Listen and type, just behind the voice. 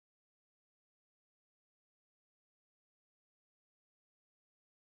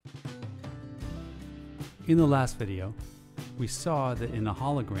In the last video, we saw that in a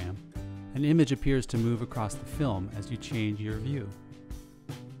hologram, an image appears to move across the film as you change your view.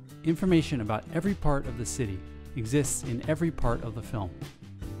 Information about every part of the city exists in every part of the film.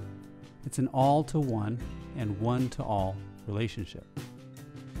 It's an all-to-one and one-to-all relationship.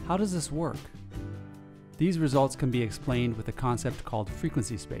 How does this work? These results can be explained with a concept called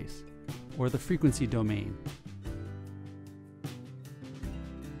frequency space, or the frequency domain.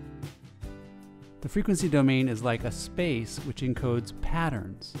 The frequency domain is like a space which encodes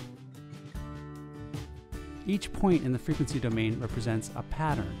patterns. Each point in the frequency domain represents a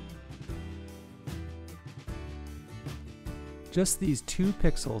pattern. Just these 2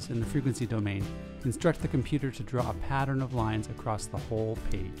 pixels in the frequency domain instruct the computer to draw a pattern of lines across the whole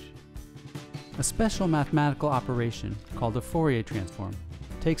page. A special mathematical operation called a Fourier transform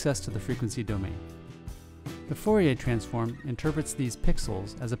takes us to the frequency domain. The Fourier transform interprets these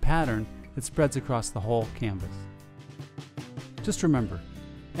pixels as a pattern that spreads across the whole canvas. Just remember,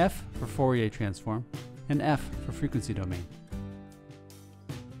 F for Fourier transform and F for frequency domain.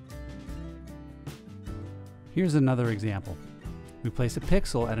 Here's another example. We place a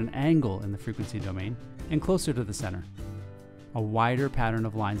pixel at an angle in the frequency domain and closer to the center. A wider pattern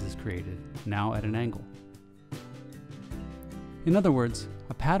of lines is created, now at an angle. In other words,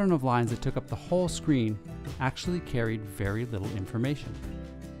 a pattern of lines that took up the whole screen actually carried very little information.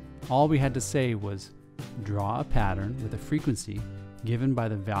 All we had to say was, draw a pattern with a frequency given by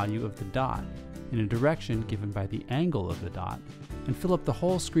the value of the dot in a direction given by the angle of the dot, and fill up the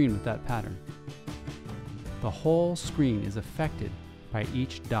whole screen with that pattern. The whole screen is affected by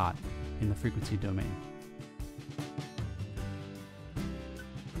each dot in the frequency domain.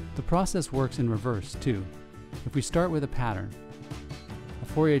 The process works in reverse too. If we start with a pattern, a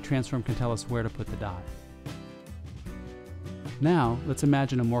Fourier transform can tell us where to put the dot. Now, let's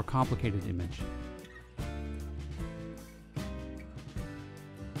imagine a more complicated image.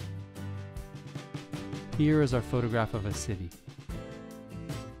 Here is our photograph of a city.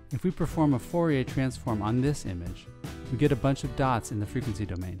 If we perform a Fourier transform on this image, we get a bunch of dots in the frequency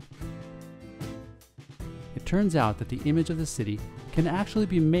domain. It turns out that the image of the city can actually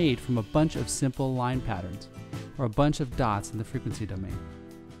be made from a bunch of simple line patterns, or a bunch of dots in the frequency domain.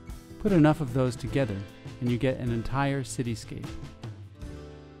 Put enough of those together, and you get an entire cityscape.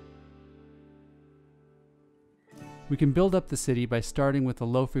 We can build up the city by starting with the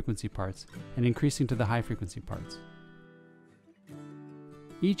low frequency parts and increasing to the high frequency parts.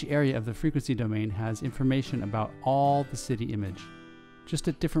 Each area of the frequency domain has information about all the city image, just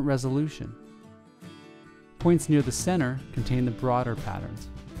at different resolution. Points near the center contain the broader patterns,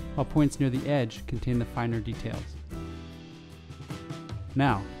 while points near the edge contain the finer details.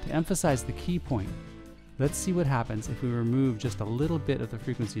 Now, to emphasize the key point, let's see what happens if we remove just a little bit of the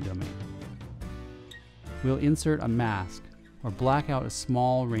frequency domain. We'll insert a mask, or black out a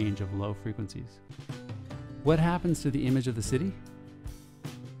small range of low frequencies. What happens to the image of the city?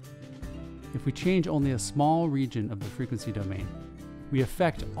 If we change only a small region of the frequency domain, we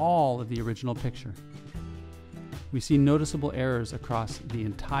affect all of the original picture. We see noticeable errors across the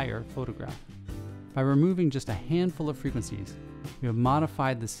entire photograph. By removing just a handful of frequencies, we have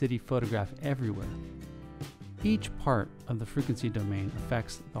modified the city photograph everywhere. Each part of the frequency domain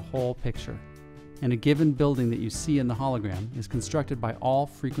affects the whole picture, and a given building that you see in the hologram is constructed by all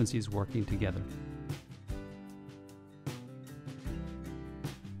frequencies working together.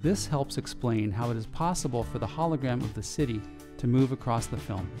 This helps explain how it is possible for the hologram of the city to move across the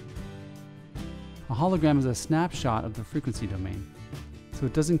film. A hologram is a snapshot of the frequency domain, so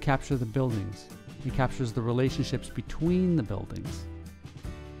it doesn't capture the buildings, it captures the relationships between the buildings.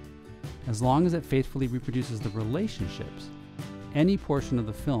 As long as it faithfully reproduces the relationships, any portion of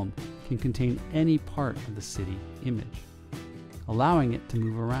the film can contain any part of the city image, allowing it to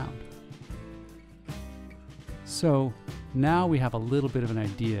move around. So now we have a little bit of an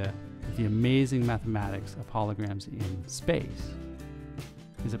idea of the amazing mathematics of holograms in space.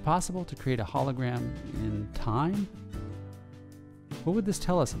 Is it possible to create a hologram in time? What would this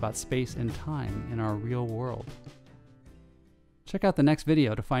tell us about space and time in our real world? Check out the next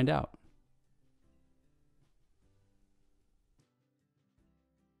video to find out.